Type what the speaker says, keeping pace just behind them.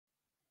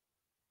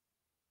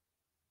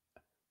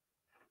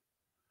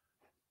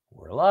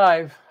We're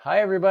live.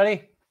 Hi,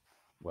 everybody.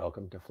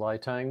 Welcome to Fly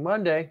Tying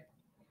Monday.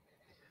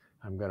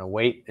 I'm going to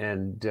wait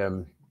and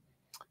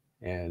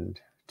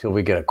till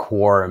we get a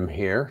quorum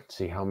here.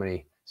 See how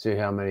many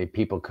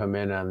people come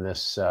in on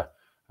this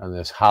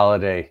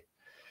holiday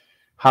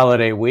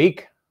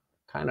week.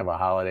 Kind of a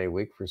holiday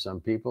week for some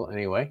people,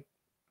 anyway.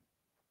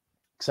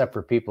 Except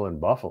for people in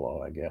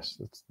Buffalo, I guess.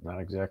 It's not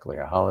exactly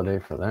a holiday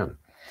for them.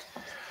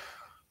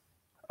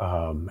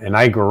 And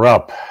I grew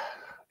up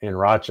in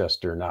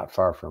Rochester, not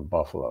far from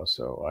Buffalo,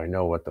 so I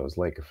know what those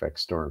lake effect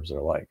storms are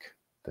like.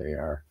 They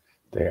are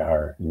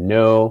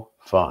no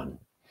fun.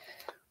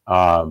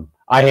 I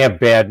have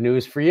bad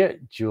news for you.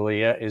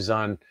 Julia is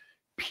on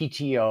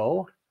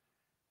PTO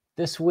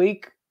this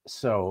week,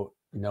 so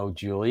no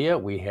Julia.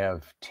 We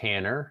have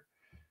Tanner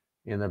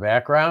in the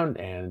background,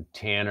 and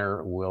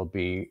Tanner will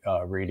be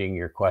reading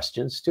your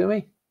questions to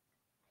me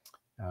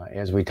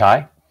as we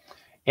tie.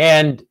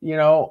 And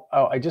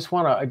I just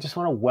want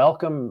to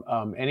welcome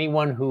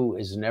anyone who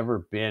has never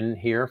been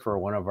here for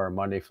one of our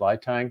Monday fly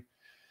tying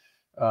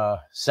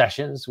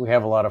sessions. We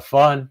have a lot of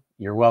fun.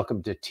 You're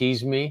welcome to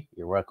tease me.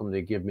 You're welcome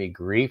to give me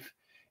grief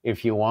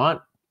if you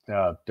want.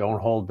 Don't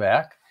hold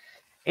back.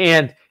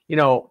 And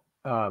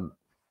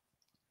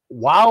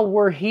while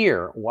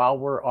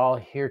we're all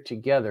here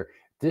together,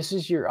 this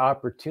is your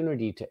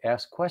opportunity to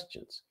ask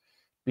questions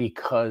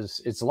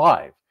because it's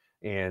live.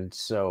 And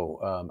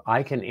so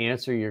I can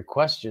answer your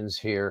questions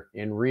here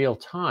in real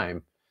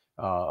time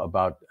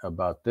about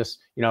this.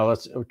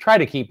 Let's try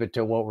to keep it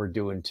to what we're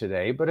doing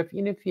today. But if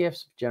you have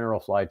some general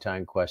fly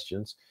tying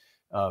questions,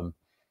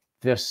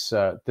 this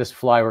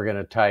fly we're going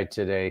to tie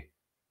today,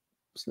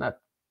 it's not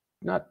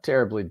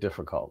terribly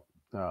difficult.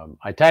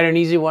 I tied an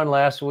easy one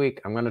last week.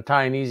 I'm going to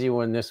tie an easy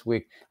one this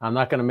week. I'm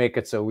not going to make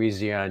it so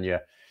easy on you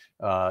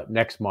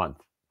next month.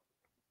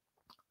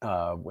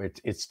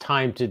 It's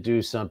time to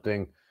do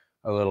something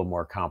a little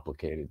more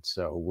complicated.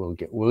 So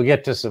we'll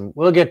get to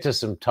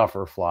some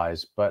tougher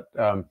flies, but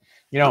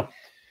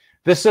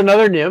this is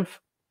another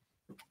nymph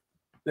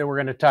that we're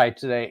going to tie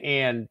today.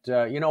 And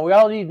we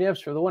all need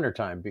nymphs for the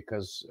wintertime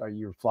because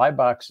your fly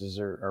boxes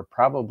are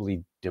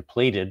probably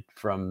depleted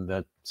from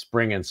the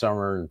spring and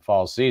summer and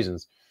fall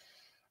seasons.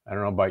 I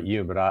don't know about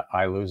you, but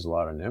I lose a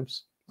lot of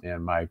nymphs,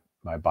 and my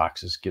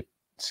boxes get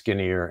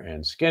skinnier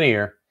and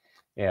skinnier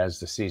as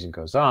the season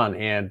goes on.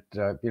 And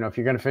if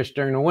you're going to fish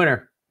during the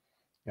winter,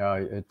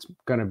 it's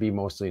going to be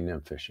mostly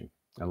nymph fishing,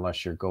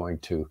 unless you're going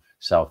to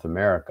South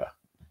America.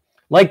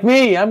 Like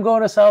me, I'm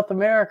going to South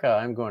America.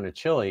 I'm going to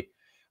Chile.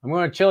 I'm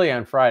going to Chile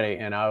on Friday,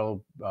 and I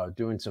will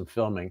doing some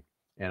filming,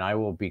 and I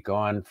will be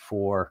gone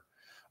for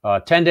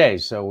 10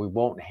 days. So we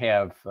won't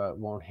have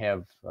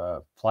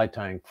fly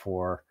tying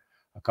for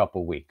a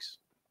couple weeks.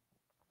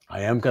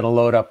 I am going to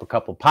load up a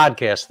couple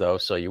podcasts though,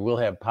 so you will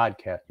have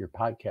your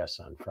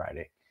podcasts on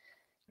Friday.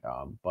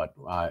 But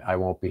I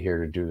won't be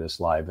here to do this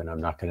live, and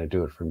I'm not going to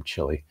do it from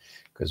Chile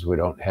because we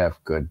don't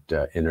have good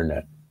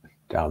internet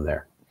down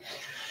there.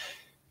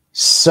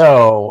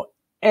 So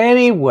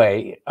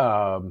anyway,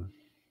 the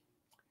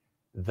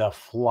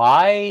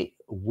fly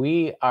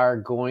we are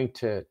going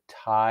to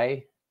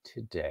tie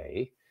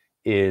today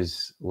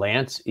is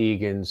Lance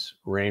Egan's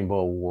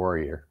Rainbow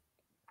Warrior.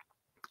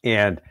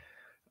 And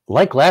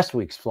like last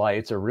week's fly,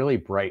 it's a really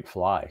bright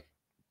fly.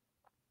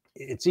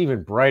 It's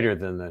even brighter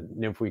than the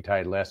nymph we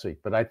tied last week,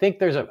 but I think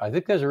there's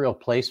a real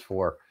place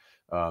for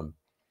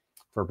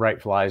bright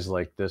flies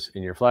like this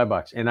in your fly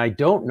box. And I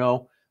don't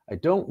know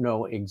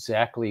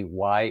exactly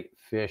why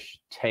fish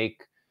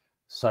take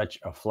such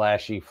a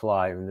flashy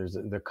fly. I mean, there's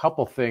a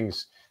couple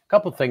things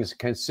to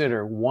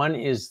consider. One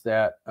is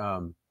that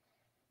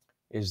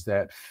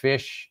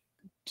fish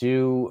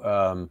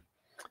do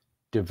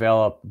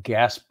develop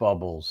gas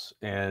bubbles,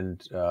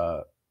 and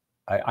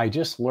I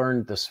just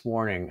learned this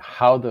morning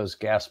how those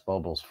gas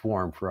bubbles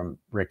form from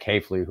Rick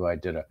Hafley, who I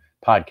did a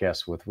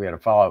podcast with. We had a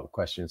follow-up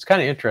question. It's kind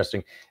of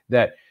interesting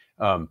that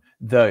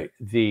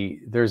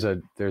there's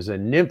a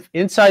nymph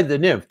inside the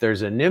nymph.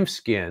 There's a nymph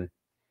skin,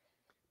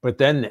 but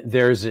then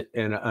there's an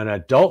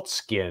adult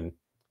skin,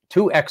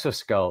 two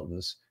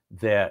exoskeletons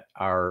that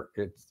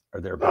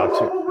they're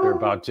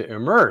about to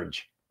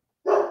emerge.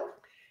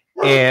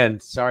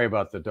 And sorry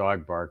about the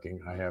dog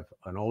barking. I have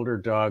an older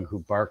dog who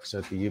barks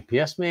at the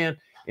UPS man,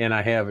 and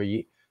I have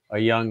a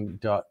young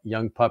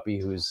puppy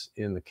who's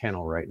in the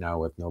kennel right now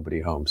with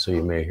nobody home. So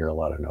you may hear a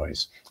lot of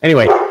noise.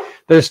 Anyway,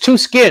 there's two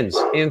skins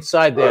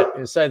inside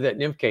that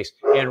nymph case,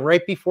 and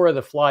right before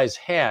the flies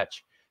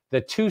hatch,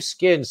 the two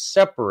skins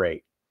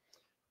separate.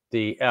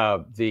 The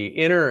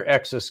inner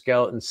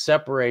exoskeleton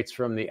separates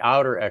from the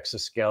outer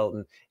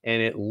exoskeleton,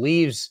 and it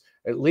leaves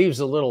a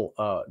little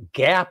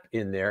gap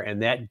in there, and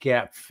that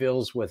gap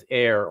fills with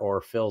air or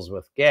fills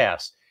with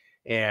gas,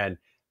 and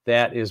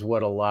that is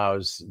what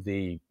allows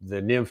the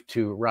nymph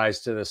to rise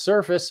to the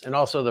surface, and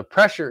also the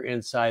pressure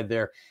inside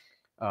there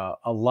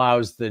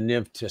allows the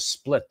nymph to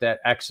split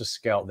that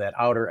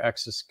outer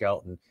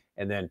exoskeleton,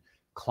 and then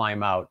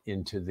climb out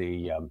into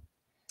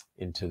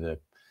the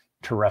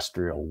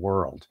terrestrial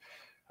world,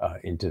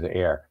 into the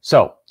air.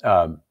 So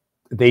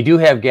they do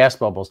have gas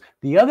bubbles.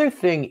 The other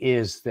thing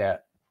is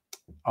that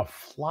a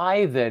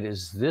fly that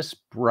is this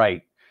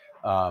bright,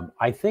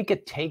 I think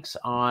it takes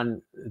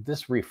on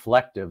this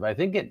reflective. I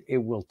think it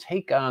will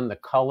take on the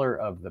color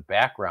of the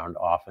background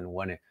often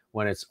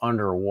when it's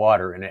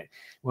underwater. And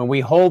when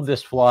we hold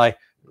this fly,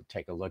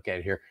 take a look at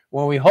it here.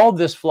 When we hold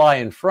this fly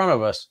in front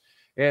of us,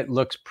 it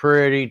looks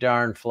pretty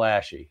darn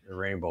flashy, the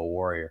Rainbow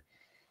Warrior.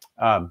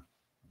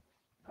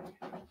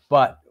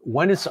 But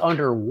when it's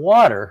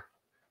underwater,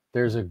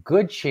 there's a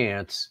good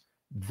chance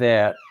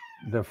that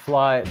the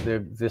fly,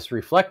 this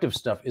reflective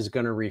stuff is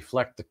going to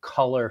reflect the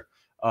color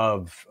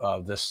of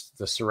the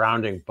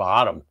surrounding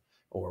bottom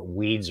or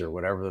weeds or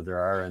whatever there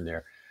are in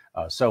there.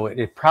 So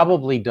it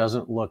probably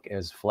doesn't look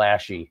as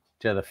flashy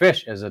to the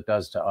fish as it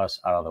does to us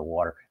out of the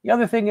water. The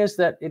other thing is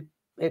that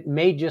it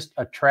may just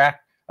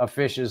attract a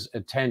fish's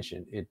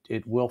attention.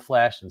 It will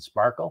flash and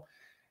sparkle,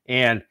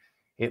 and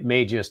it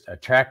may just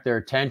attract their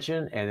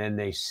attention, and then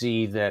they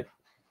see that,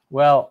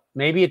 well,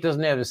 maybe it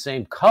doesn't have the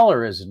same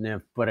color as a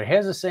nymph, but it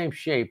has the same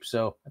shape,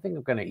 so I think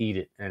I'm going to eat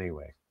it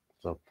anyway.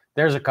 So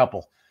there's a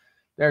couple.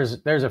 There's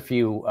a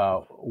few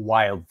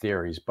wild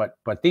theories, but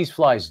these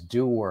flies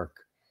do work,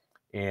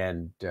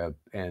 and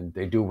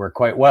they do work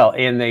quite well,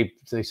 and they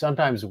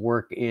sometimes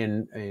work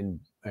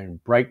on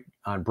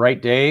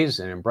bright days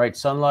and in bright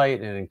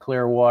sunlight and in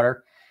clear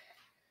water,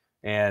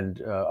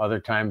 and other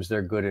times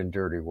they're good in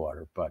dirty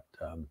water. But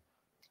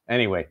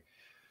anyway,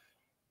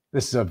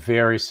 this is a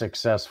very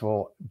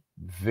successful,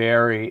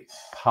 very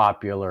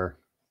popular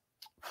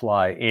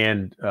fly,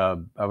 and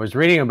I was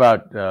reading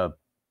about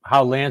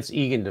how Lance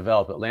Egan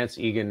developed it. Lance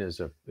Egan is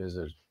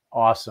an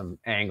awesome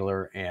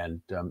angler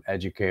and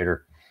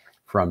educator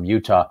from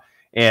Utah,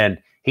 and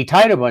he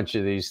tied a bunch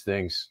of these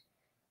things,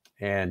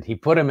 and he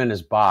put them in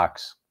his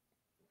box.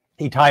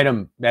 He tied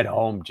them at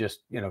home,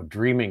 just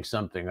dreaming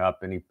something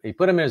up, and he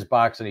put them in his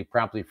box, and he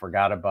promptly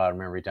forgot about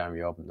them. Every time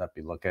he opened up,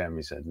 he looked at them.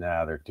 He said,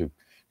 "Nah, they're too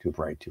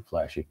bright, too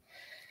flashy."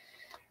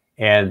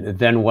 And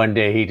then one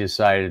day he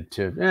decided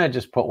to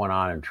just put one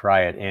on and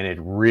try it, and it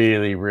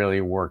really,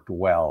 really worked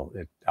well.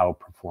 It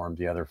outperformed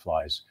the other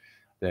flies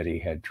that he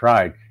had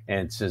tried,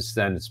 and since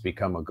then it's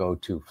become a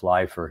go-to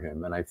fly for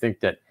him. And I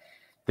think that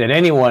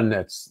anyone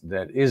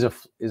that is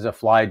a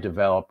fly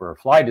developer, a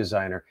fly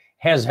designer,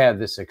 has had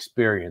this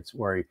experience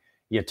where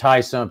you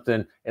tie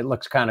something, it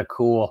looks kind of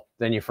cool,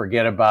 then you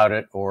forget about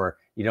it, or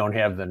you don't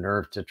have the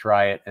nerve to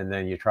try it, and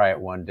then you try it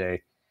one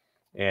day,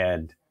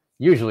 and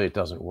usually it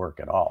doesn't work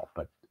at all.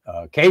 But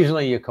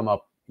occasionally you come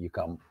up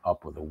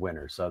with a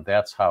winner. So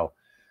that's how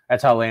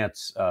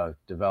Lance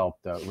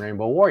developed the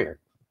Rainbow Warrior.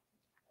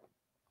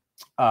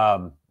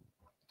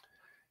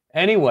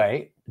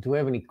 Anyway, do we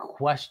have any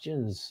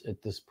questions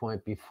at this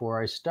point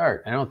before I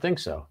start? I don't think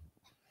so.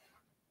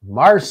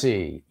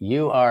 Marcy,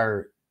 you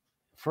are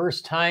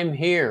first time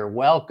here.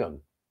 Welcome.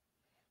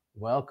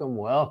 Welcome,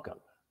 welcome.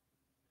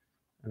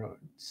 I don't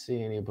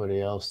see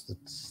anybody else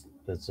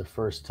that's a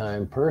first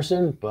time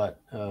person,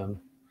 but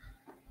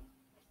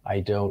I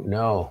don't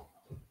know.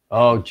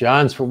 Oh,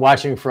 John's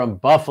watching from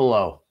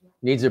Buffalo.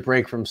 Needs a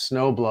break from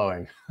snow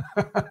blowing.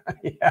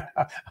 Yeah,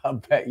 I'll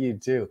bet you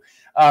do.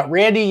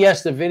 Randy,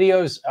 yes, the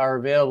videos are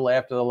available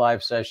after the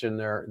live session.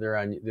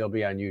 They'll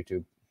be on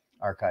YouTube,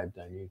 archived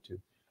on YouTube,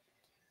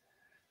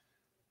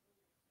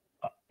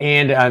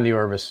 and on the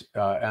Orvis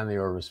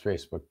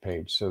Facebook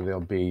page. So they'll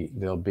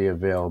be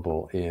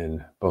available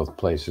in both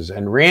places.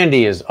 And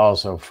Randy is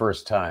also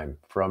first time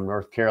from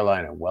North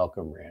Carolina.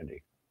 Welcome,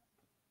 Randy.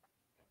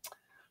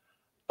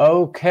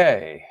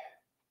 Okay.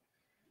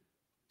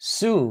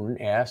 Soon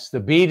asks, the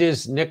bead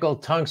is nickel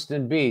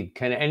tungsten bead.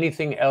 Can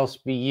anything else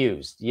be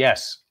used?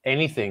 Yes,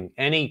 anything,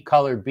 any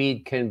colored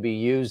bead can be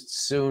used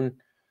soon,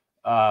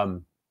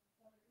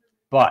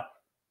 but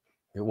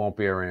it won't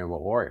be a Rainbow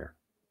Warrior.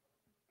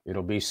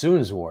 It'll be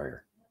Soon's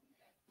Warrior.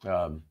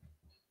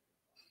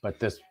 But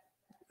this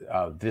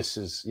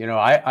is,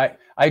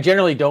 I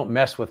generally don't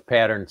mess with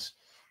patterns.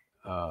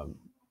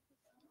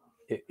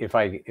 If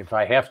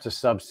I have to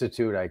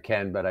substitute, I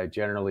can, but I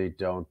generally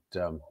don't.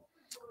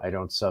 I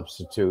don't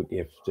substitute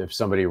if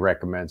somebody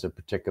recommends a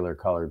particular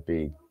colored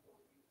bead.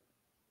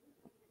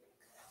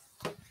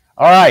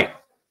 All right.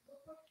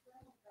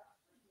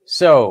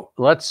 So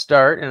let's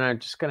start, and I'm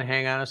just going to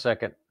hang on a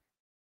second.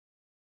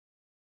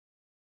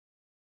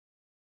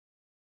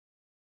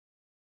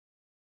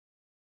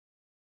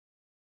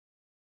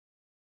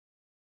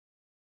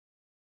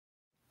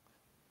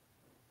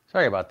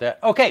 Sorry about that.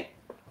 Okay.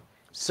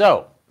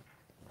 So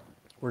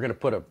we're going to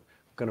put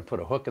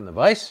a hook in the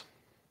vise.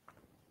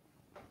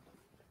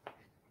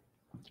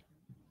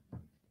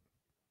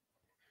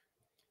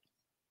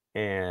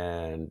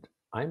 And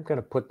I'm going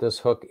to put this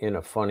hook in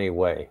a funny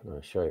way.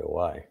 I'll show you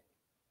why.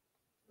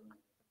 I'm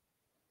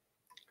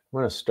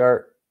going to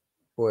start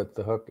with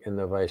the hook in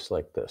the vise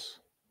like this.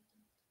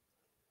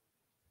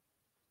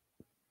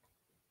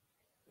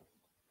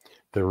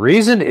 The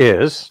reason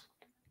is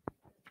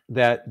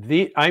that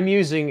I'm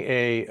using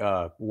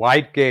a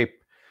wide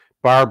gape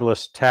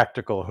barbless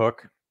tactical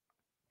hook.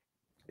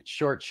 It's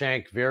short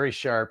shank, very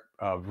sharp,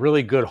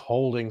 really good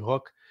holding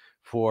hook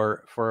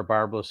for a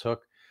barbless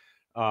hook.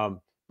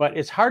 But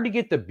it's hard to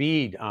get the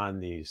bead on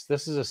these.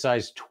 This is a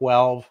size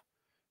 12,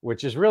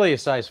 which is really a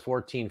size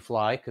 14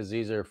 fly because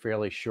these are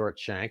fairly short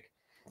shank.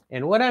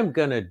 And what I'm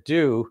going to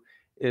do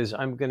is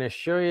I'm going to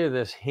show you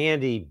this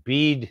handy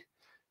bead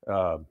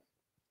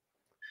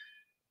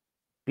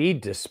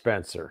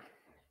dispenser.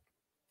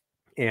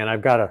 And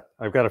I've got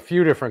a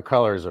few different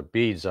colors of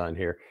beads on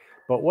here.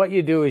 But what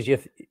you do is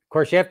of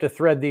course, you have to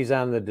thread these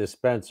on the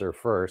dispenser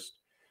first.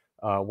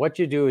 What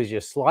you do is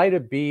you slide a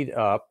bead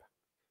up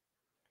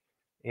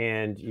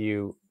and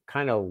you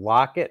kind of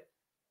lock it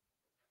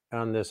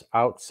on this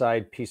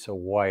outside piece of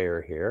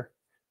wire here.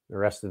 The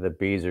rest of the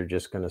beads are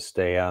just going to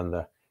stay on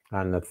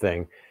the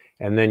thing.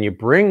 And then you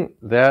bring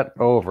that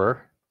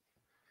over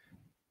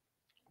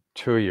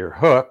to your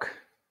hook.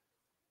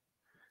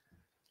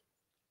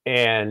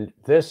 And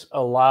this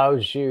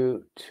allows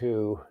you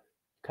to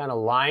kind of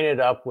line it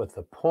up with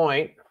the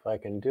point. If I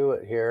can do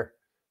it here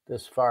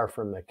this far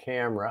from the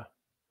camera,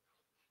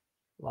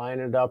 line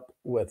it up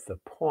with the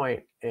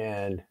point,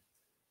 and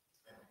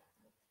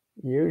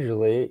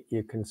usually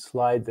you can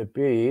slide the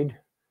bead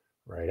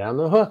right on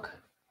the hook,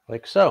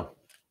 like so.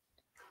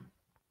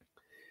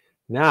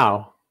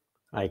 Now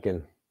I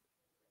can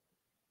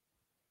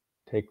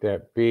take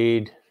that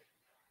bead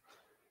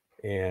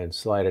and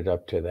slide it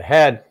up to the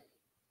head.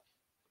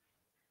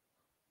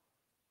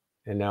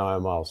 And now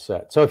I'm all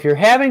set. So if you're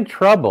having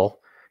trouble,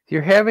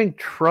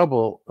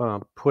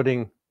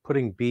 putting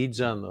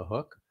beads on the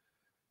hook,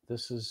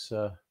 this is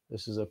a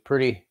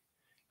pretty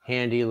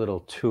handy little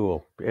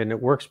tool, and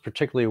it works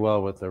particularly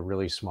well with the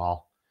really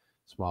small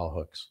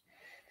hooks.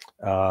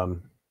 I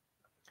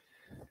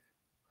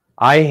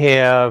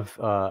have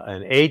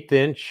an 1/8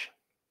 inch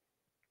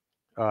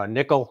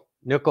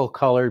nickel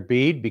colored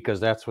bead because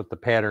that's what the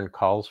pattern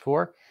calls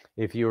for.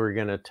 If you were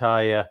going to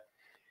tie a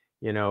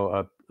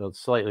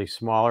slightly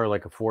smaller,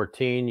 like a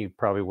 14, you'd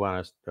probably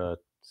want a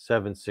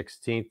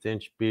 7/16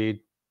 inch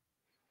bead,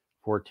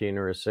 14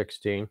 or a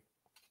 16.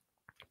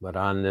 But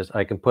on this,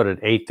 I can put an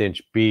 1/8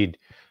 inch bead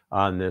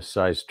on this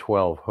size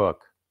 12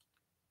 hook.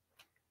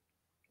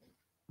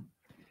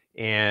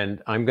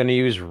 And I'm going to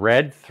use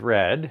red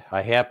thread.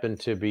 I happen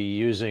to be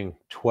using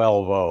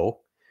 12/0.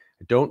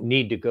 I don't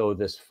need to go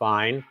this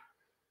fine,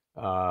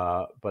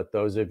 but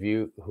those of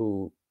you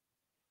who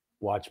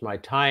watch my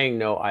tying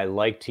know I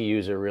like to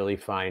use a really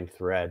fine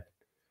thread.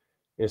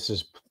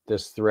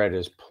 This thread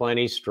is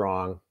plenty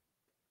strong,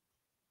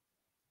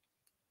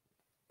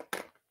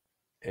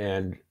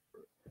 and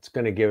it's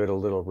going to give it a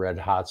little red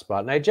hot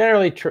spot. And I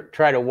generally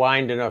try to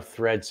wind enough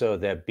thread so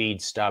that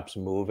bead stops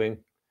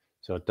moving,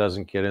 so it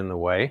doesn't get in the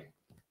way.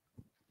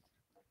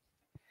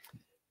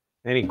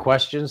 Any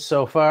questions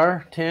so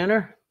far,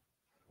 Tanner?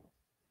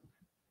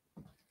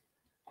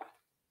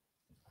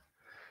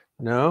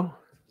 No?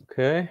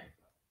 Okay.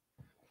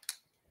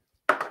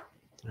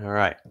 All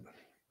right.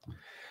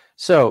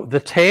 So the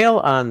tail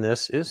on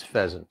this is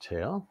pheasant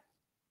tail,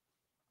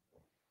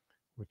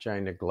 which I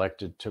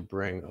neglected to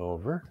bring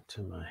over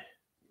to my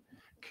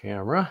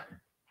camera.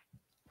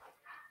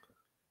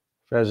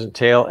 Pheasant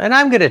tail. And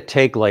I'm going to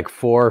take like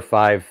 4 or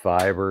 5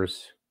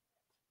 fibers.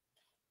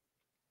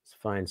 Let's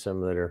find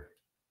some that are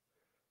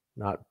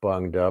not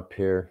bunged up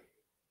here.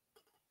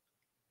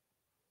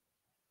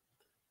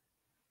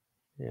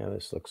 Yeah,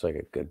 this looks like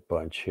a good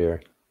bunch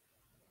here.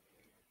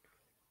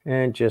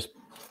 And just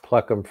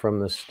pluck them from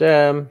the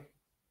stem.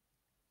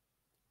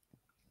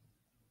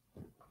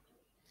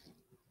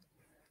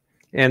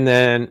 And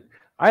then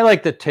I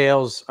like the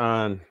tails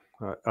on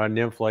a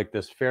nymph like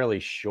this fairly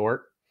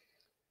short.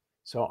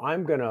 So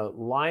I'm going to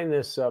line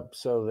this up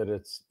so that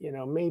it's,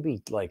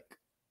 maybe like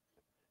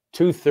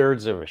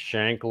 2/3 of a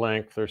shank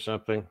length or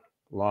something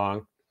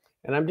long.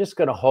 And I'm just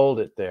going to hold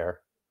it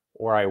there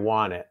where I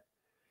want it.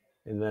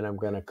 And then I'm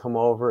going to come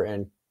over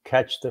and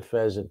catch the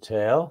pheasant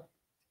tail.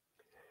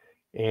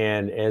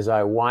 And as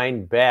I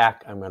wind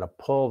back, I'm going to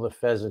pull the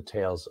pheasant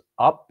tails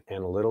up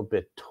and a little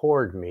bit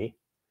toward me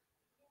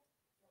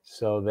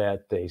so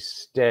that they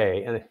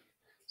stay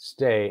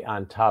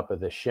on top of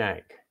the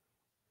shank.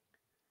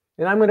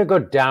 And I'm going to go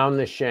down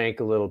the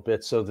shank a little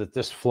bit so that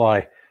this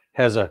fly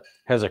has a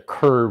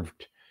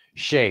curved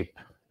shape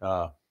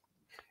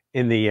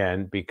in the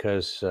end,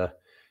 because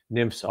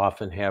nymphs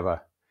often have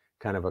a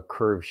kind of a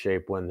curved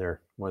shape when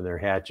they're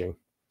hatching.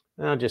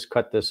 And I'll just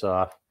cut this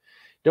off.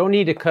 Don't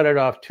need to cut it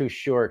off too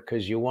short,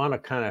 because you want to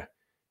kind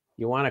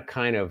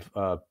of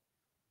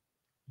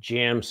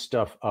jam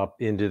stuff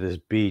up into this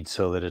bead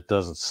so that it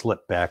doesn't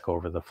slip back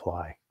over the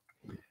fly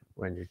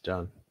when you're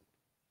done.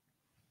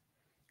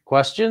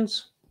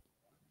 Questions?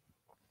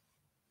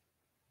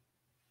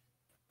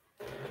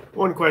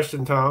 One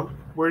question, Tom.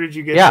 Where did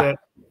you get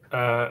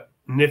that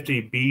nifty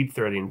bead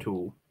threading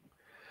tool?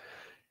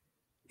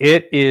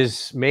 It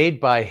is made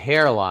by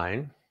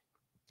Hairline,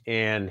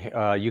 and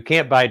you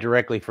can't buy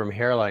directly from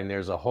Hairline. They're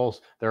a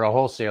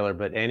wholesaler,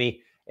 but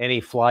any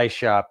fly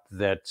shop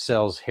that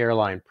sells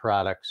Hairline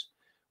products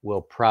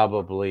will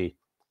probably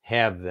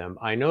have them.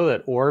 I know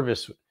that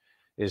Orvis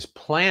is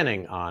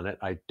planning on it.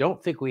 I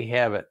don't think we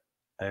have it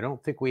I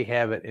don't think we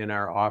have it in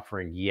our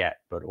offering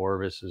yet, but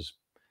Orvis is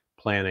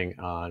planning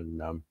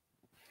on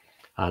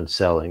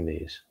selling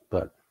these.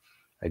 But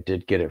I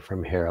did get it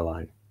from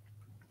Hairline.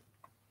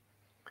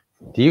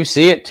 Do you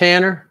see it,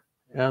 Tanner,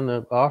 on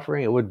the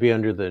offering? It would be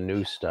under the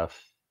new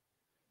stuff.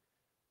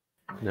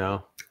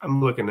 No? I'm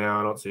looking now.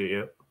 I don't see it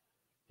yet.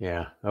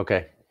 Yeah,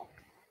 okay.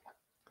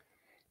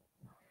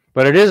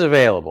 But it is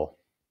available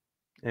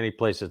any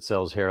place that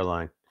sells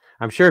Hairline.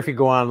 I'm sure if you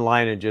go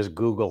online and just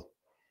Google,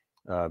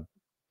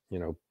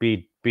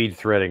 bead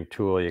threading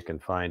tool, you can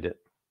find it.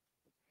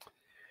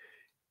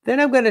 Then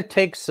I'm going to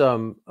take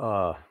some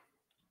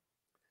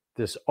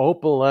this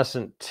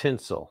opalescent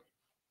tinsel,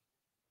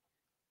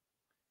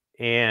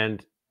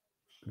 and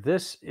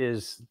this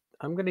is,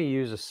 I'm going to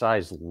use a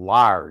size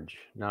large.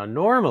 Now,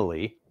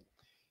 normally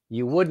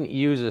you wouldn't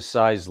use a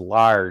size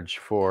large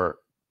for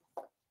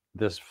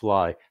this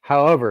fly.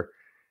 However,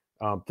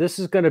 this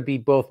is going to be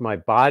both my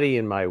body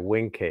and my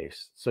wing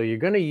case. So you're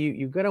going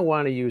to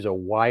want to use a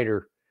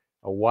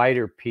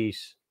wider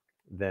piece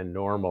than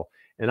normal.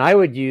 And I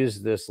would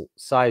use this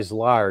size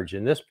large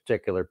in this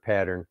particular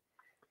pattern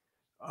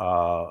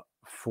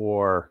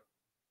for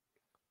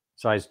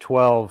size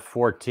 12,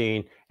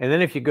 14. And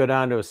then if you go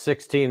down to a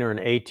 16 or an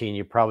 18,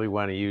 you probably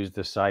want to use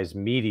the size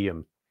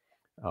medium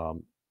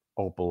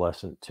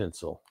opalescent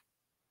tinsel.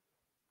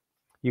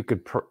 You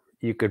could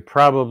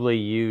probably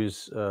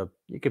use a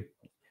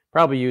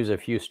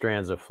few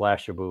strands of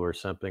Flashabou or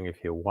something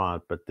if you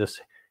want, but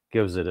this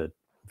gives it a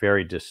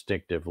very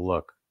distinctive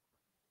look.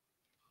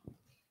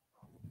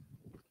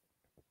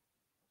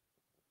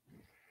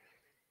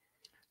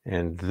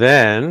 And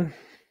then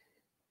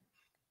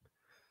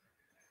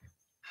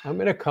I'm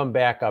going to come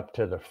back up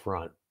to the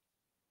front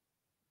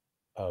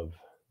of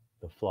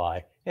the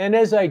fly. And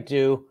as I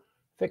do,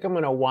 I think I'm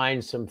going to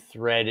wind some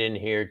thread in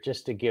here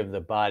just to give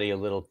the body a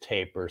little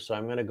taper. So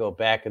I'm going to go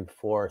back and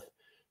forth,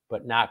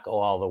 but not go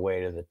all the way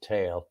to the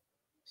tail,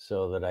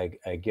 so that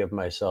I give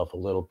myself a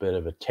little bit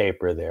of a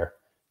taper there.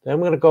 Then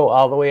I'm going to go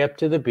all the way up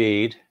to the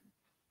bead.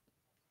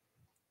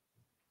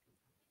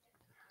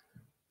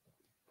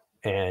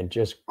 And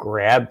just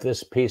grab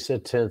this piece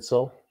of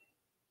tinsel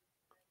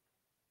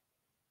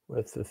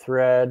with the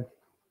thread.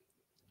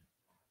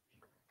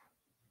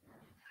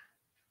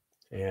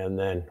 And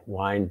then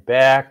wind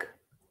back.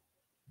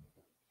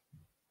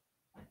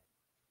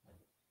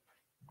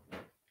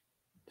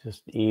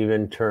 Just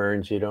even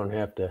turns. You don't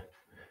have to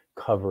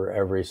cover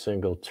every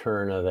single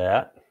turn of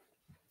that.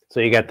 So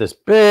you got this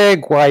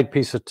big wide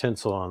piece of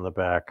tinsel on the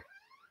back.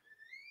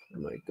 I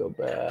might go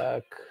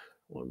back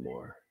one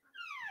more.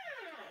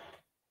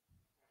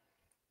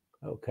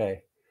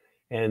 Okay.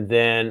 And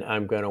then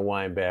I'm going to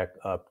wind back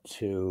up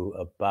to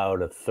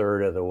about a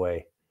third of the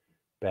way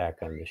back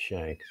on the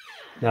shank.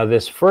 Now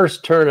this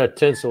first turn of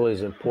tinsel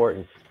is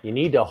important. You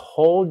need to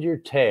hold your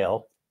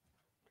tail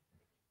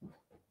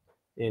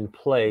in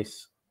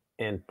place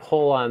and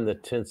pull on the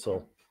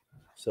tinsel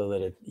so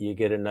that you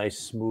get a nice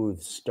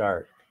smooth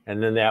start.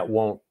 And then that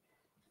won't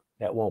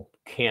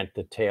cant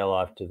the tail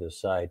off to the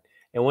side.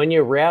 And when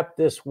you wrap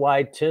this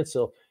wide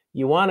tinsel,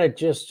 you want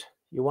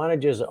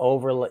to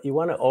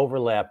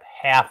overlap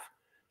half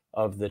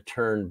of the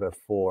turn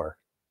before,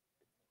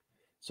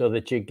 so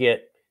that you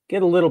get a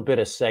little bit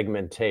of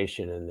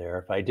segmentation in there.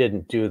 If I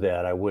didn't do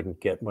that, I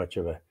wouldn't get much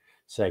of a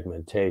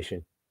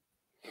segmentation.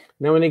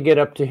 Now when you get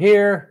up to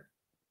here,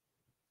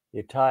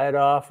 you tie it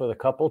off with a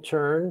couple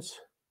turns.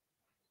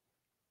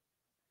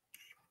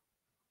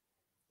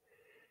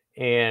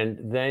 And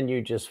then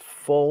you just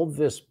fold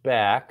this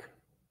back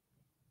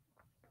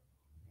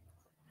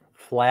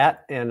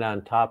flat and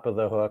on top of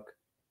the hook,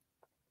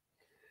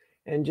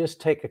 and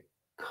just take a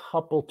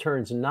couple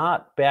turns,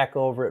 not back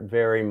over it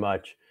very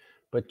much,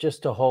 but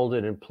just to hold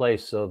it in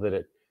place so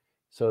that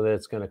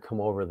it's going to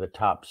come over the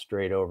top,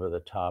 straight over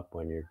the top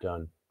when you're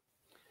done.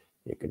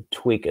 You can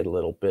tweak it a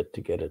little bit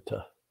to get it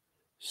to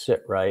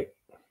sit right.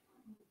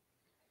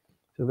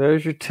 So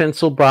there's your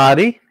tinsel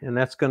body, and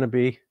that's going to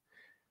be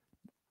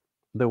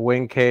the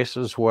wing case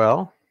as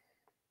well.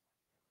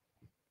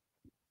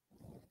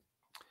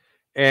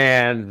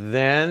 And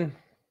then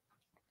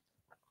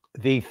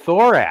the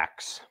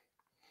thorax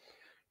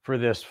for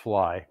this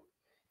fly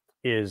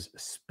is a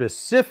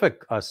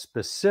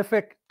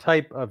specific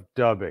type of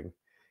dubbing.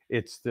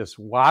 It's this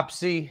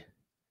Wapsi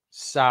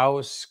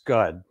sow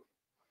scud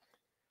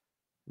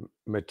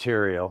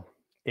material,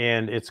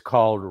 and it's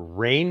called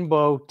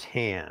rainbow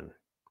tan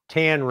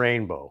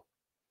rainbow.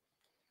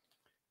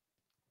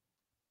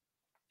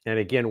 And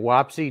again,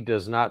 Wapsi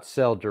does not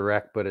sell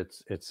direct, but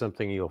it's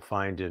something you'll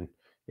find in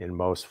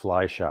most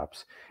fly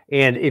shops.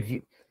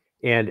 And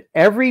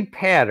every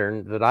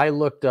pattern that I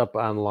looked up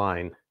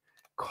online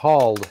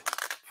called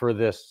for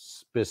this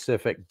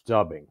specific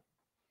dubbing.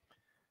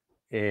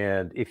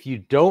 And if you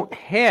don't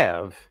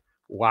have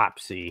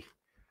Wapsi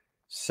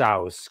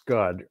sow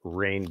scud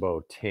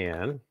rainbow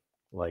tan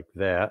like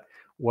that,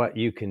 what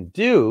you can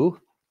do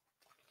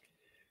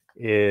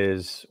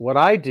is, what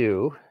I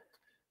do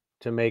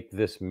to make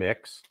this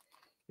mix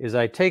is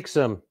I take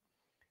some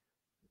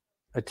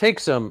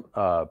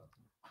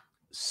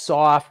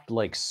soft,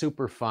 like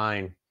super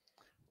fine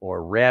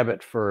or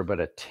rabbit fur, but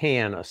a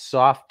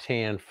soft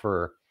tan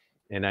fur.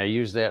 And I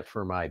use that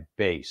for my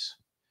base.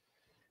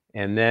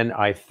 And then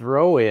I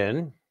throw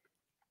in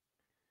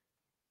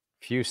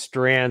a few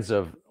strands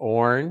of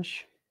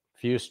orange, a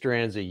few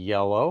strands of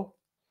yellow,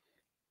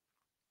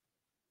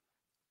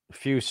 a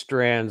few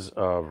strands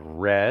of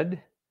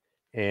red,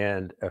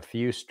 and a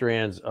few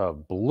strands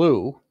of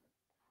blue,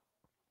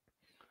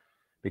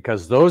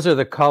 because those are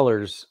the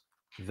colors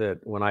that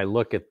when I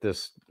look at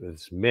this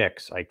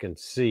mix, I can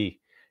see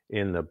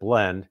in the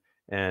blend.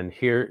 And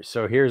here's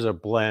a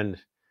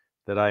blend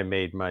that I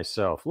made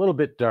myself, a little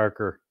bit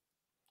darker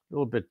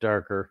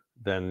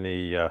than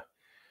the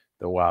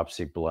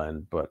Wapsi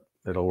blend, but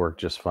it'll work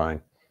just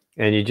fine.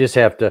 And you just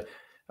have to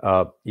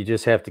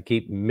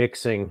keep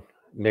mixing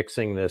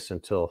this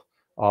until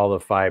all the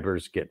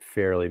fibers get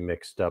fairly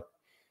mixed up.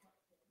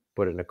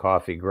 Put it in a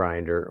coffee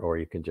grinder, or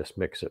you can just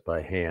mix it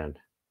by hand.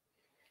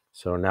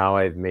 So now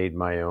I've made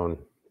my own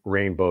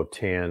rainbow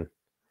tan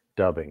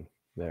dubbing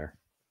there.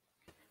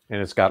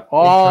 And it's got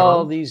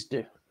all these,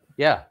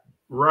 yeah.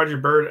 Roger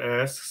Bird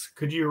asks,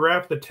 could you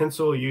wrap the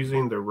tinsel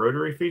using the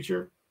rotary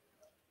feature?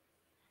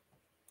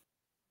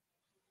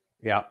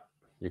 Yeah,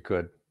 you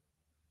could.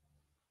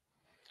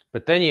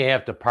 But then you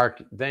have to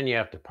park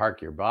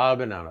your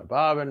bobbin on a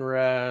bobbin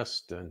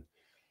rest, and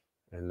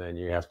then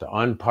you have to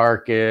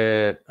unpark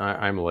it.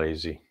 I'm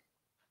lazy.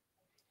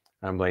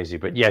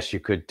 But yes, you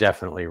could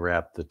definitely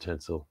wrap the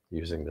tinsel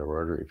using the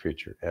rotary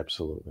feature.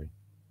 Absolutely.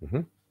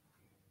 I'll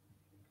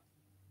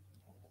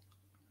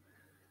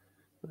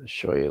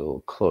show you a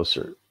little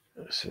closer.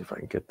 Let's see if I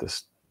can get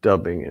this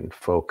dubbing in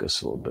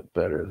focus a little bit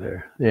better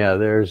there. Yeah,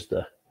 there's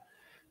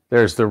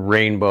the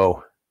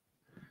rainbow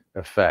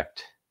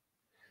effect.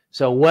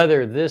 So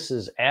whether this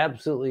is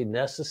absolutely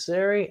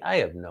necessary, I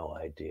have no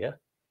idea.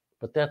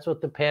 But that's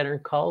what the pattern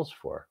calls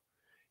for.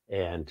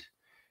 And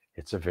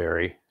it's a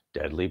very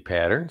deadly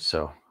pattern,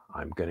 so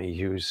I'm going to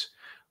use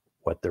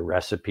what the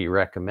recipe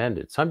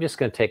recommended. So I'm just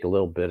going to take a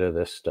little bit of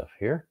this stuff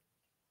here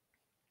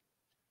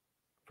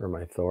for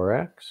my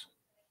thorax.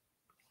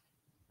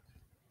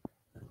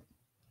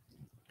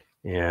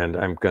 And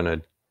I'm going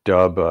to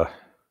dub a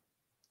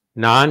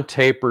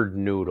non-tapered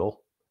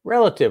noodle,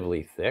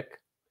 relatively thick.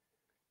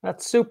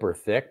 Not super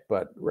thick,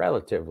 but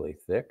relatively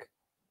thick.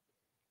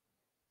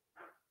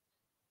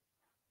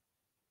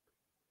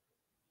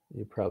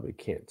 You probably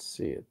can't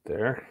see it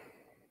there.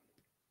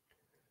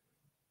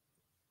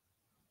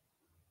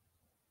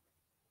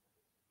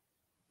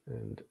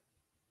 And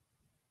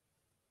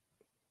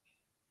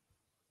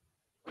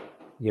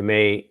you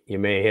may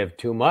have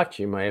too much.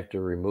 You might have to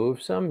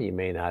remove some. You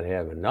may not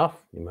have enough.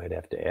 You might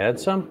have to add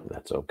some.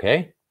 That's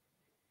okay.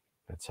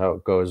 That's how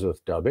it goes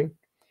with dubbing.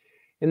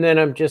 And then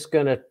I'm just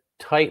going to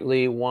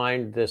tightly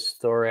wind this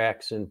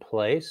thorax in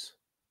place.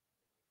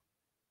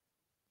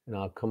 And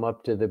I'll come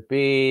up to the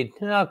bead,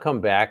 and I'll come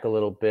back a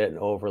little bit and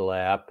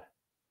overlap.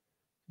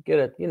 Get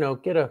a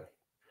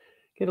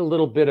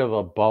little bit of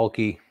a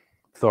bulky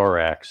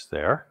thorax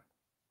there.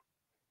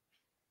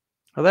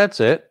 Well, that's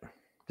it.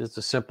 Just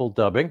a simple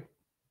dubbing.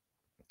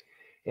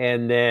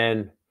 And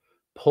then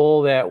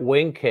pull that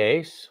wing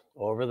case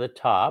over the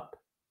top,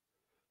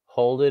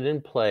 hold it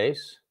in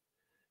place,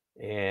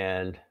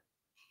 and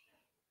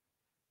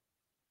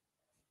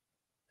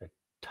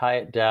tie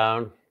it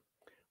down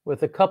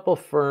with a couple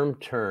firm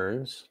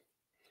turns.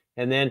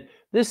 And then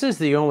this is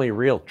the only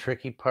real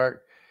tricky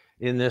part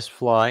in this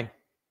fly.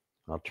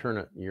 I'll turn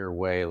it your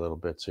way a little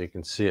bit so you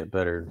can see it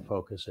better and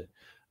focus it.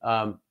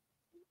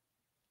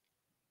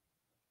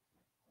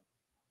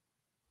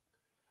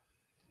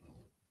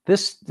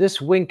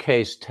 This wing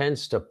case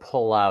tends to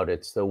pull out.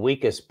 It's the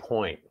weakest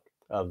point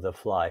of the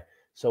fly.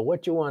 So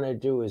what you want to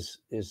do is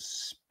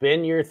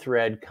spin your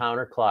thread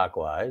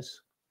counterclockwise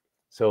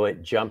so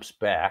it jumps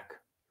back,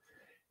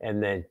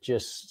 and then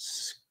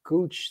just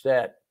scooch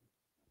that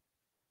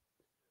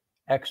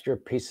extra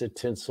piece of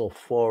tinsel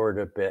forward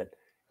a bit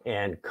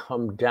and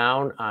come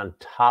down on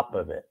top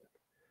of it.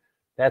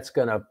 That's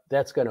gonna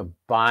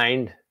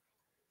bind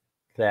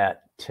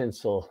that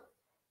tinsel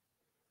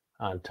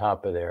on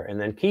top of there, and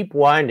then keep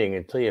winding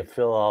until you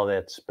fill all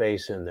that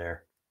space in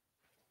there,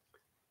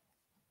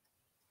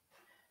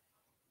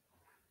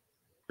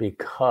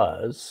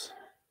 because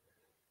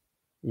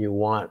you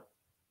want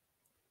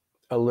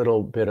a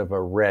little bit of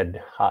a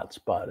red hot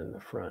spot in the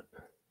front.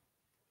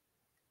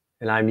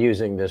 And I'm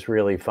using this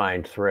really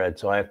fine thread,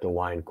 so I have to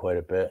wind quite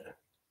a bit.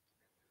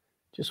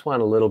 Just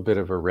want a little bit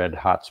of a red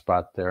hot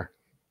spot there.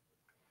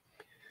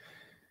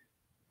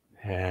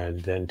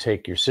 And then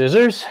take your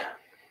scissors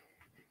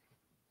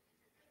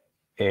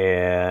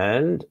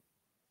and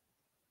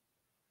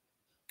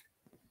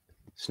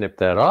snip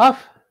that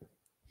off.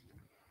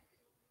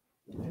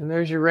 And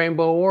there's your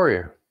rainbow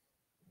warrior.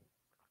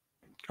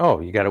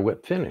 Oh, you got a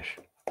whip finish.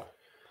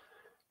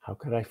 How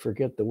could I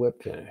forget the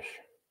whip finish?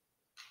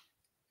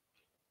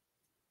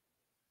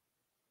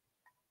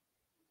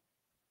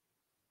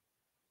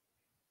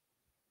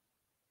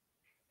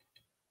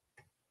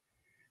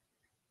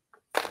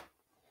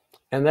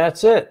 And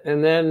that's it.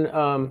 And then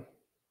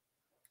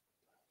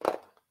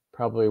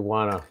probably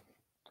want to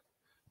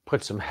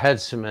put some head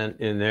cement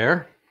in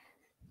there.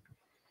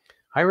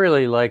 I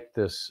really like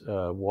this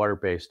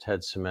water-based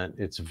head cement.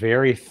 It's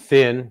very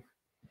thin,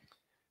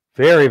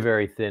 very,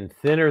 very thin,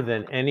 thinner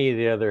than any of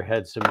the other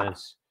head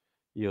cements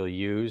you'll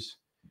use.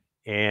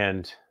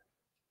 And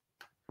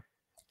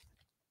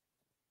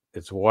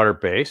it's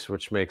water-based,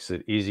 which makes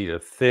it easy to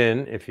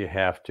thin if you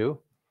have to.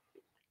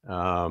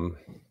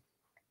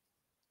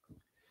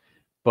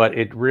 But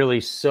it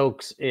really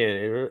soaks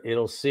in.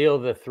 It'll seal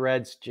the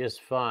threads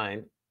just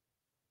fine.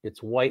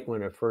 It's white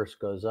when it first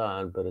goes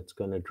on, but it's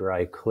going to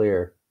dry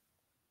clear.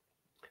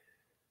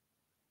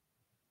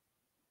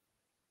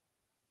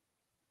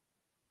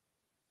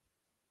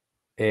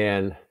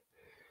 And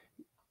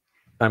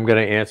I'm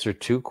going to answer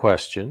 2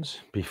 questions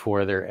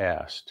before they're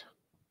asked.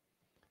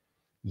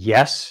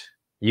 Yes,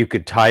 you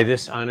could tie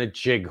this on a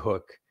jig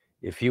hook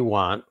if you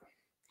want.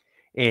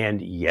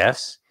 And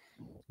yes,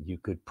 you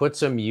could put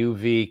some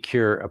UV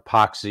cure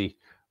epoxy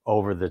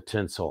over the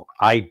tinsel.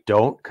 I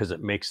don't, because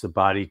it makes the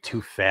body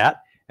too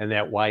fat, and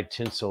that wide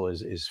tinsel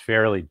is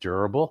fairly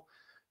durable.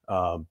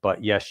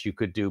 But yes, you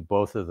could do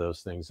both of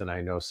those things, and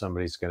I know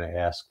somebody's going to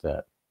ask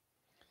that.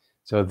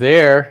 So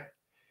there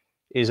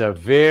is a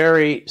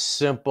very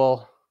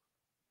simple,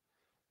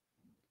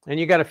 and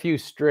you got a few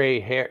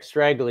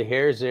straggly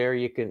hairs there.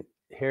 You can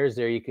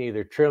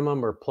either trim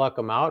them or pluck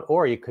them out,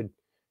 or you could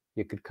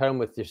cut them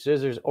with your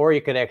scissors, or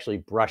you could actually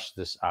brush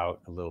this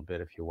out a little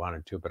bit if you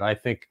wanted to. But I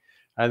think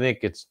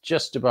it's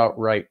just about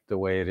right the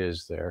way it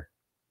is there.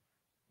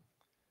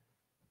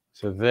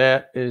 So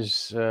that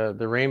is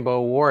the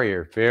Rainbow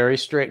Warrior. Very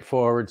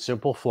straightforward,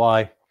 simple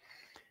fly.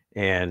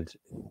 And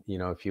you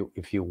know,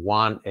 if you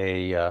want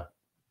a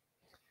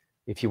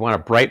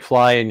bright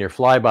fly in your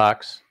fly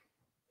box,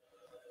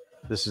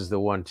 this is the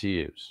one to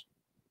use.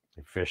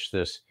 You fish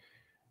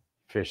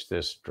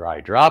this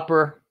dry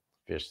dropper,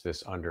 fish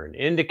this under an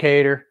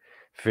indicator,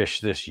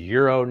 fish this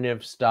Euro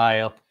nymph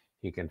style.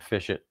 You can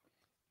fish it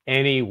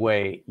any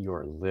way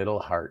your little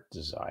heart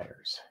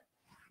desires.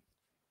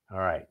 All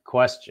right,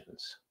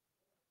 questions?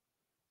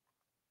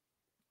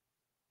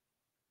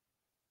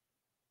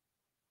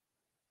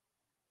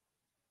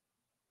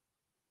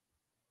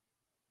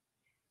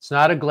 It's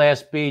not a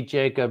glass bead,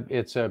 Jacob.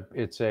 It's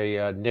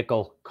a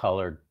nickel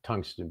colored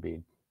tungsten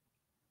bead.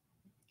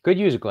 Could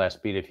use a glass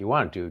bead if you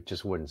wanted to, it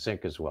just wouldn't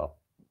sink as well.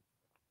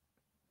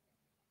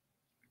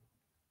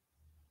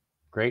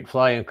 Great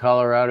fly in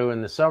Colorado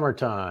in the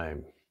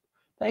summertime.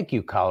 Thank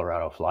you,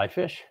 Colorado Fly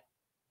Fish.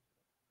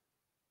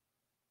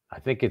 I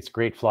think it's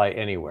great fly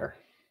anywhere.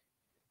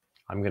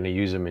 I'm going to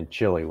use them in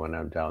Chile when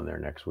I'm down there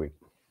next week.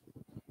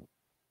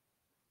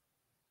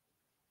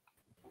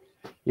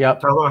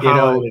 Yep. You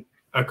know,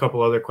 a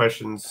couple other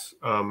questions.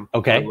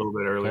 Okay. A little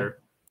bit earlier. Okay.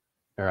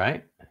 All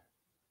right.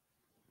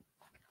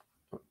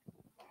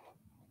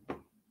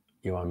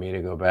 You want me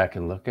to go back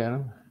and look at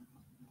them?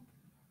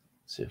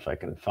 See if I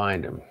can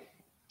find them.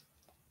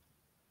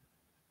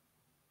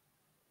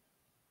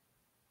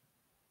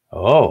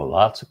 Oh,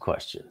 lots of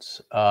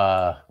questions.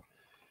 I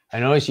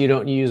notice you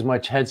don't use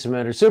much head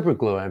cement or super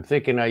glue. I'm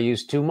thinking I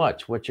use too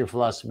much. What's your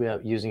philosophy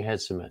about using head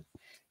cement?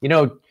 You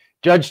know,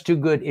 judge too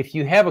good. If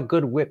you have a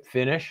good whip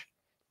finish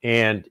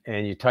and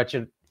you touch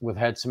it with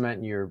head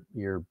cement and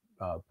your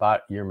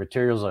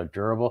materials are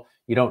durable,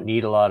 you don't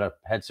need a lot of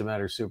head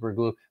cement or super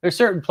glue. There's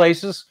certain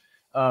places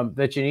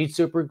that you need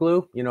super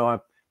glue. You know,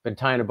 I've been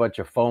tying a bunch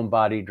of foam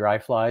body dry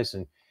flies,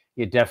 and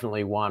you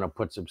definitely want to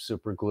put some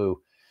super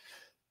glue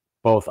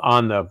both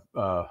on the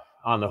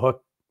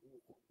hook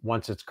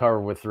once it's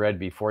covered with thread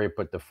before you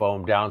put the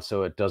foam down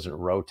so it doesn't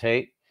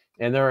rotate.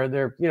 And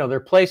there are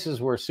places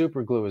where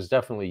super glue is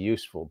definitely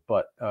useful,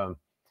 but you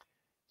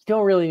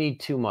don't really need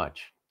too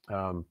much.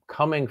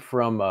 Coming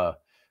from a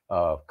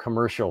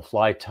commercial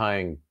fly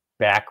tying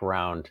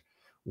background,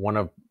 one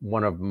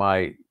of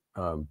my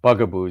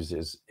bugaboos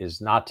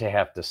is not to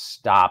have to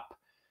stop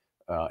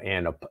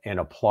and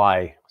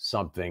apply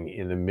something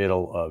in the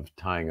middle of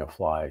tying a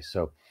fly.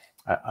 So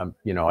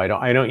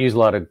I don't use a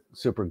lot of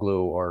super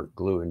glue or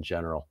glue in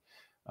general,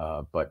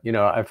 but you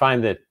know, I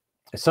find that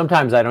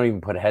sometimes I don't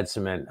even put head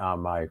cement on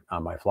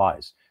my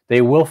flies.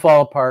 They will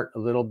fall apart a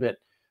little bit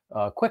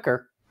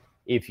quicker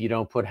if you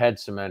don't put head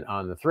cement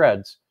on the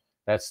threads.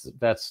 That's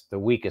the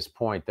weakest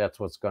point. That's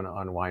what's going to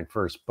unwind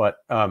first. But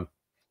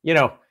you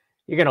know,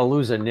 you're going to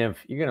lose a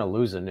nymph. You're going to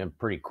lose a nymph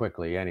pretty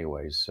quickly,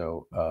 anyways.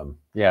 So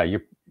yeah,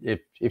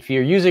 if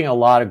you're using a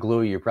lot of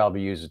glue, you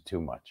probably use it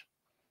too much.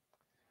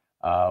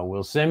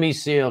 Will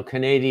semi-seal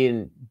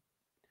Canadian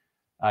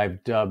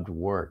I've dubbed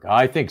work?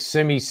 I think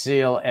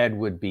semi-seal, Ed,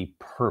 would be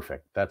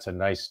perfect. That's a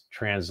nice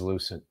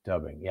translucent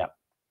dubbing. Yep.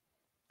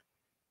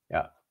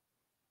 Yeah.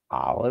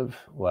 Olive.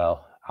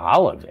 Well,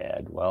 olive,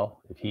 Ed.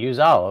 Well, if you use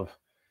olive,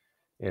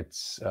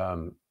 it's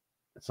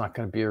not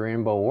going to be a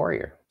Rainbow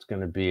Warrior. It's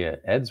going to be an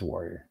Ed's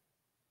Warrior.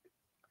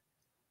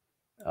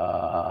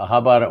 How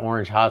about an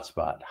orange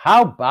hotspot?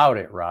 How about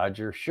it,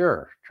 Roger?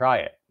 Sure.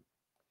 Try it.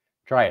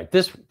 Try it.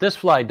 This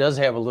fly does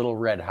have a little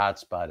red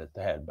hotspot at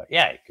the head, but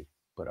yeah, you could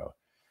put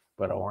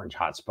an orange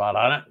hotspot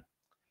on it.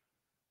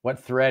 What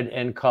thread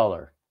and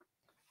color?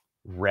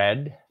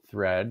 red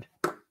thread,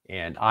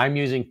 and I'm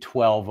using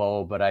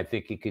 12-0, but I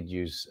think you could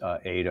use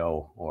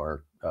 8-0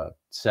 or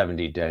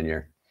 70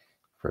 denier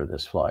for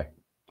this fly.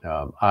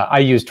 I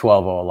use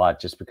 12-0 a lot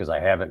just because I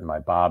have it in my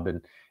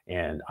bobbin,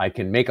 and I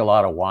can make a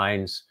lot of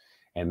winds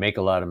and make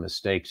a lot of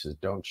mistakes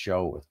that don't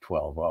show with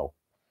 12-0.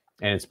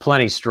 And it's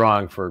plenty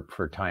strong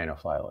for tying a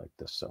fly like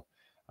this. So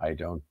I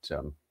don't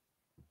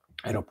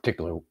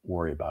particularly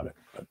worry about it,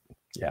 but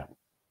yeah.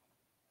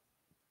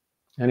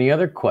 Any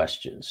other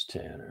questions,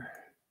 Tanner?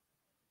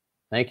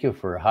 Thank you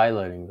for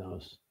highlighting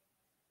those.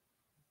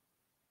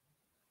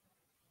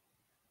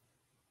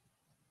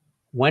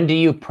 When do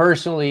you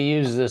personally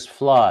use this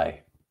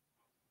fly?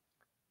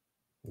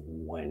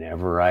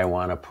 Whenever I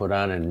want to put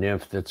on a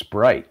nymph that's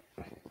bright.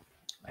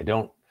 I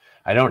don't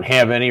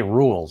have any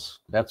rules,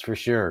 that's for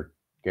sure,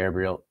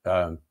 Gabriel.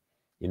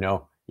 You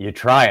know, you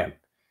try them.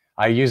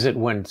 I use it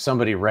when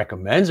somebody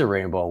recommends a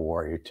rainbow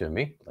warrior to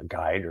me, a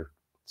guide or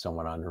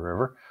someone on the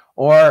river,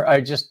 or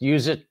I just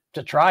use it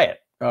to try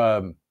it.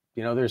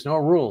 You know, there's no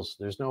rules.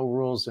 There's no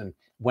rules in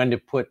when to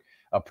put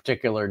a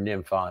particular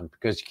nymph on,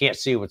 because you can't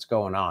see what's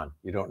going on.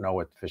 You don't know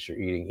what the fish are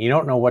eating. You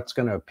don't know what's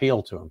going to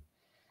appeal to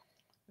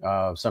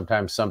them.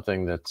 Sometimes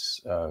something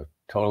that's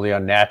totally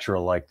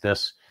unnatural like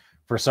this,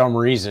 for some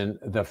reason,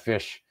 the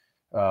fish,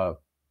 it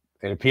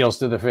appeals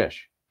to the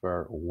fish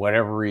for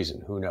whatever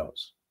reason. Who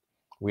knows?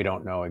 We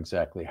don't know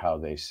exactly how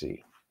they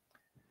see.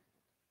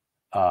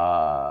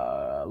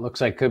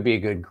 Looks like could be a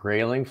good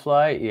grayling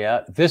fly.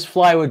 Yeah, this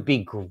fly would be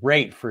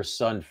great for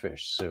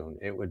sunfish soon.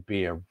 It would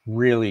be a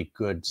really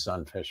good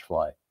sunfish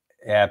fly.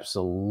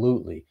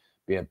 Absolutely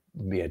be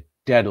a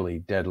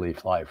deadly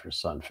fly for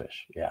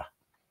sunfish. Yeah.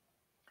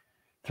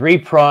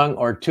 3-prong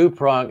or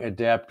 2-prong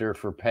adapter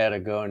for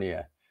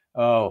Patagonia.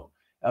 Oh,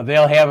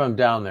 they'll have them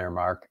down there,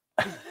 Mark.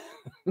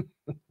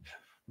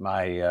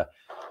 my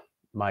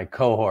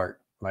cohort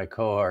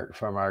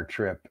from our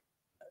trip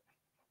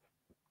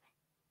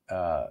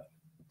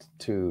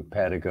to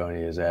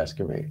Patagonia is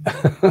asking me.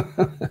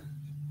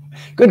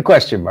 Good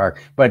question,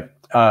 Mark. But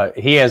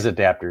he has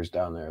adapters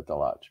down there at the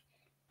lodge.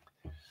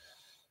 All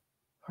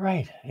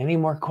right. Any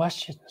more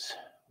questions?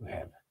 We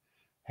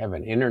have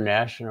an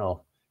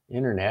international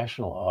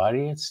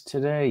audience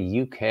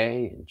today. UK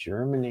and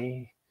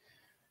Germany.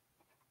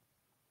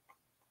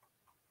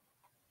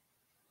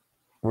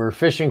 We're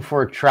fishing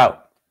for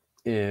trout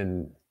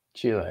in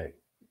Chile,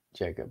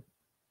 Jacob.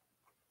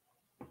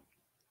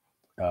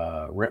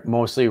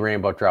 Mostly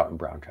rainbow trout and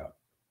brown trout.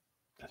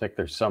 I think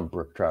there's some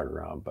brook trout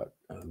around, but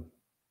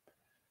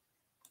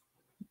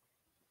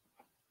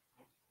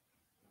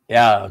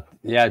yeah,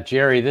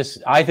 Jerry.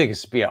 I think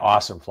this would be an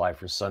awesome fly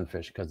for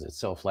sunfish because it's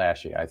so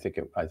flashy. I think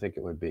it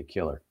would be a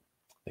killer.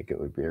 I think it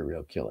would be a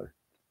real killer.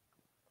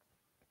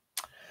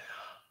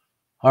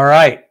 All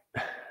right,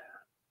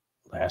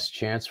 last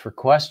chance for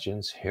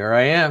questions. Here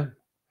I am.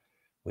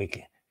 We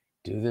can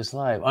do this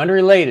live.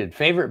 Unrelated,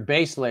 favorite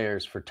base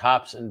layers for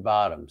tops and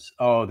bottoms.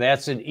 Oh,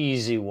 that's an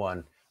easy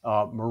one.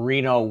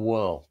 Merino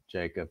wool,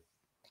 Jacob.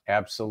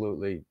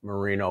 Absolutely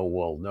merino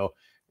wool. No,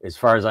 as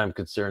far as I'm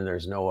concerned,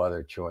 there's no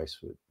other choice.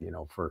 You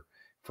know, for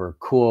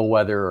cool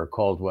weather or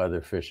cold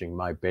weather fishing,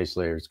 my base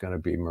layer is going to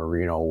be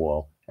merino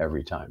wool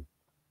every time.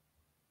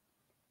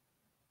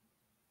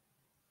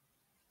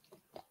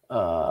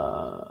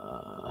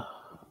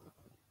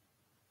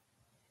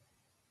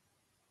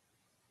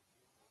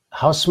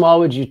 How small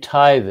would you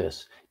tie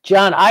this,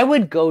 John? I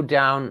would go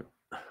down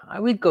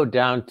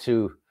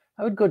to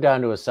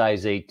a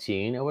size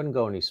 18. I wouldn't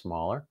go any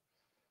smaller,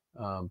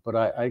 but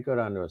I'd go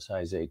down to a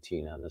size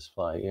 18 on this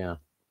fly. Yeah,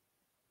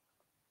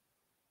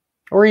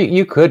 or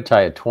you could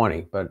tie a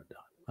 20, but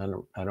I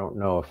don't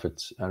know if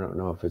it's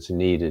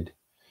needed.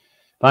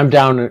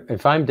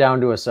 If I'm down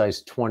to a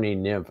size 20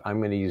 nymph, I'm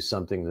going to use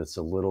something that's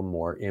a little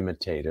more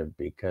imitative,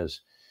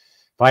 because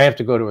if I have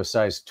to go to a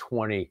size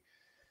 20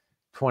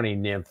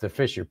 nymph, the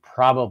fish are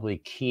probably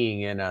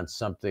keying in on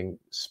something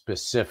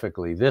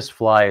specifically. This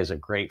fly is a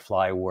great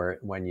fly where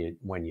when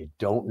you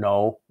don't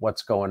know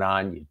what's going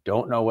on, you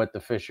don't know what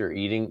the fish are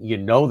eating, you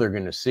know they're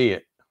going to see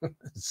it.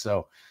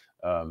 So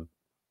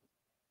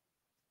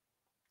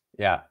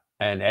yeah,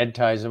 and Ed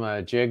ties them on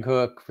a jig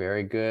hook.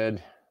 Very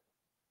good.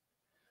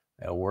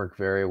 They'll work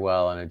very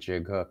well on a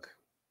jig hook.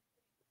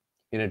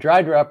 In a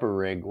dry dropper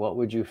rig, what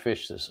would you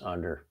fish this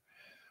under?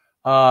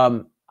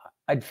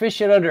 I'd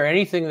fish it under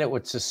anything that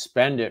would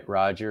suspend it,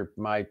 Roger.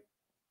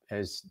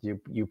 As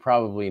you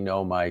probably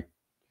know, my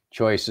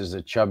choice is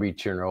a chubby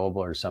Chernobyl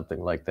or something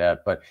like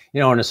that. But, you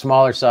know, in a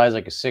smaller size,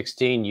 like a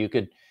 16, you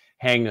could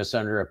hang this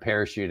under a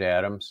parachute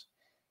Adams.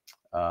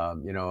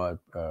 You know,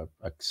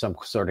 some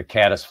sort of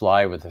caddis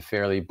fly with a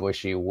fairly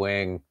bushy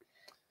wing.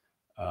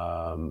 You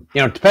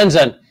know, it depends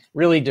on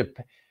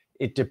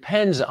it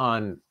depends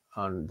on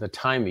the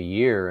time of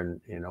year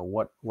and, you know,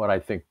 what I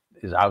think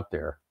is out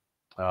there.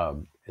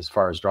 As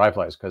far as dry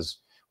flies, because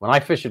when I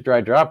fish a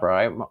dry dropper,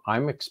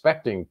 I'm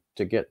expecting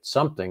to get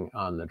something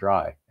on the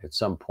dry at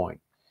some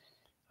point.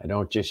 I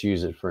don't just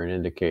use it for an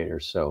indicator.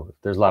 So if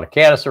there's a lot of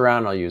caddis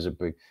around, I'll use a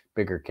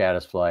bigger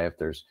caddis fly.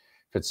 If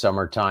it's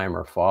summertime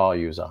or fall, I'll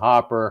use a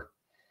hopper.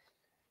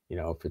 You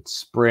know, if it's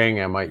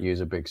spring, I might use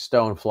a big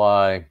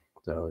stonefly.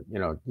 So, you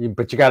know,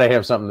 but you got to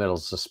have something that'll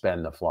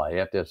suspend the fly. You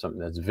have to have something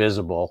that's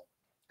visible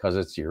because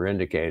it's your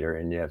indicator,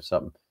 and you have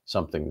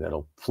something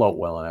that'll float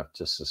well enough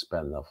to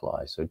suspend the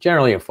fly. So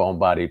generally a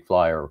foam-bodied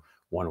fly or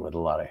one with a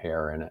lot of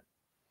hair in it.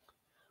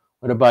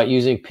 What about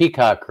using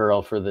peacock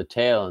curl for the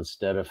tail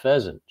instead of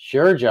pheasant?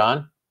 Sure,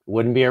 John.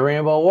 Wouldn't be a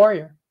rainbow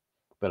warrior,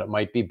 but it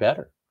might be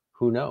better.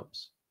 Who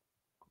knows?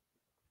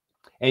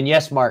 And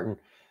yes, Martin,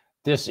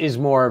 this is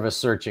more of a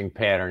searching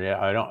pattern.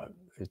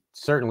 It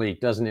certainly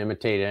doesn't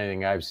imitate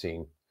anything I've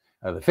seen.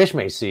 The fish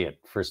may see it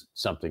for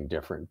something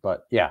different,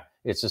 but yeah,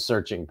 it's a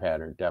searching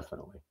pattern,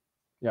 definitely.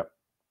 Yep.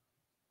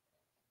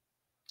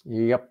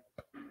 Yep.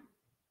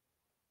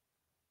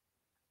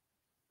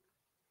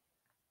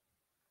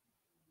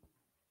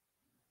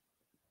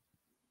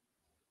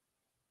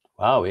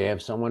 Wow, we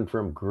have someone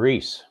from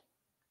Greece.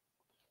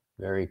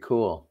 Very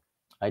cool.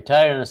 I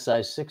tied on a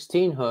size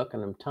 16 hook,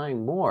 and I'm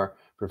tying more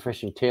for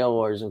fishing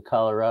tailwaters in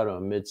Colorado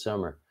in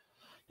midsummer.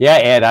 Yeah,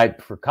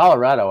 Ed, for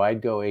Colorado,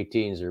 I'd go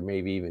 18s or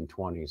maybe even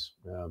 20s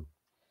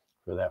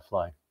for that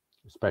fly,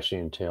 especially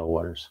in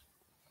tailwaters.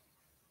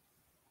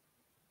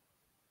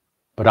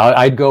 But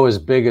I'd go as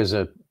big as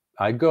a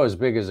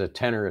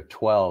 10 or a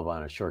 12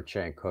 on a short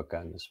shank hook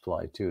on this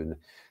fly too.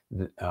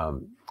 And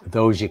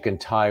those you can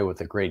tie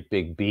with a great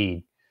big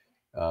bead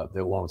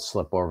that won't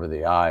slip over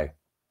the eye.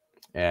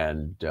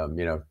 And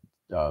you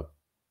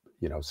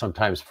know,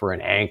 sometimes for an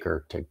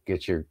anchor to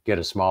get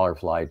a smaller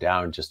fly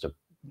down, just a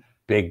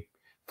big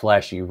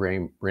flashy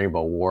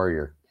rainbow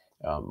warrior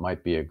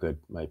might be a good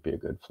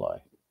fly.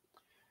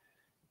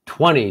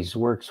 20s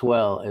works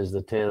well as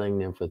the tailing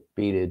nymph with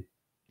beaded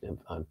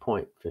on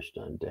point, fished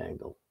on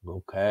dangle.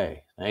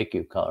 Okay, thank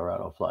you,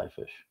 Colorado fly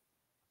fish.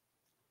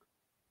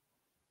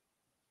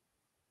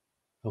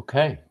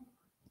 Okay,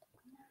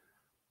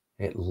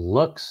 it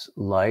looks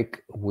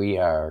like we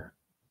are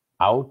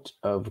out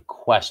of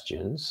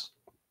questions.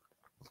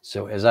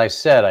 So as I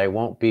said, I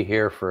won't be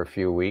here for a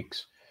few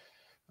weeks.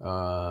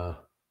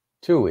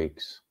 2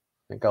 weeks.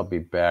 I think I'll be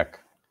back.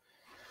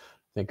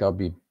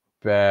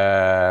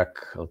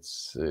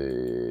 Let's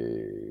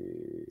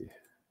see.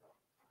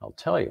 I'll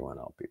tell you when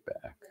I'll be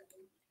back.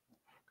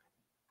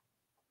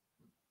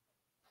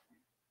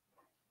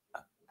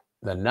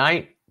 The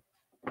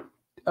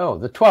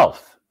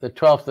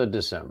 12th of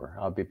December.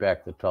 I'll be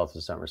back the 12th of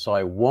December. So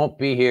I won't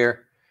be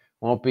here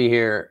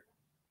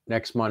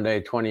next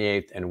Monday,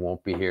 28th, and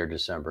won't be here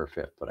December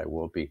 5th, but I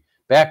will be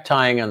back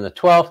tying on the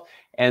 12th.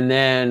 And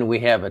then we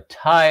have a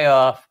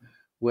tie-off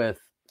with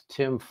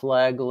Tim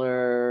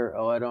Flagler.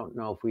 Oh, I don't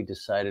know if we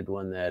decided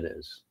when that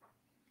is.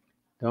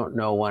 Don't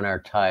know when our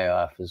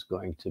tie-off is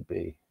going to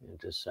be in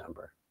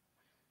December.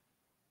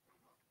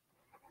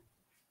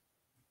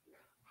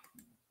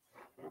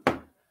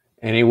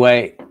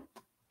 Anyway,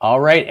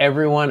 all right,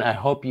 everyone. I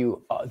hope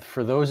you,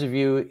 for those of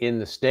you in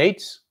the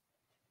States,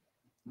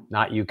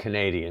 not you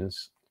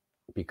Canadians,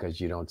 because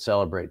you don't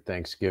celebrate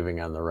Thanksgiving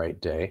on the right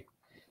day.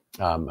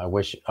 I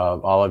wish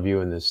all of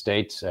you in the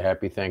States a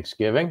happy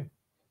Thanksgiving,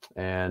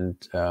 and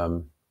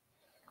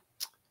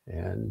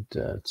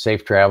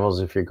safe travels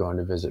if you're going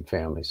to visit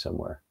family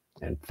somewhere.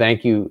 And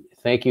thank you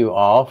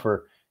all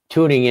for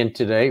tuning in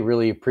today.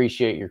 Really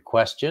appreciate your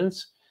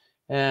questions,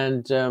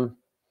 and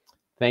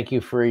thank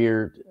you for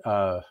your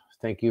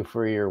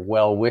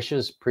well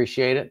wishes.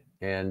 Appreciate it,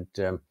 and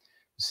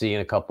see you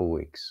in a couple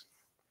weeks.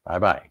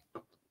 Bye-bye.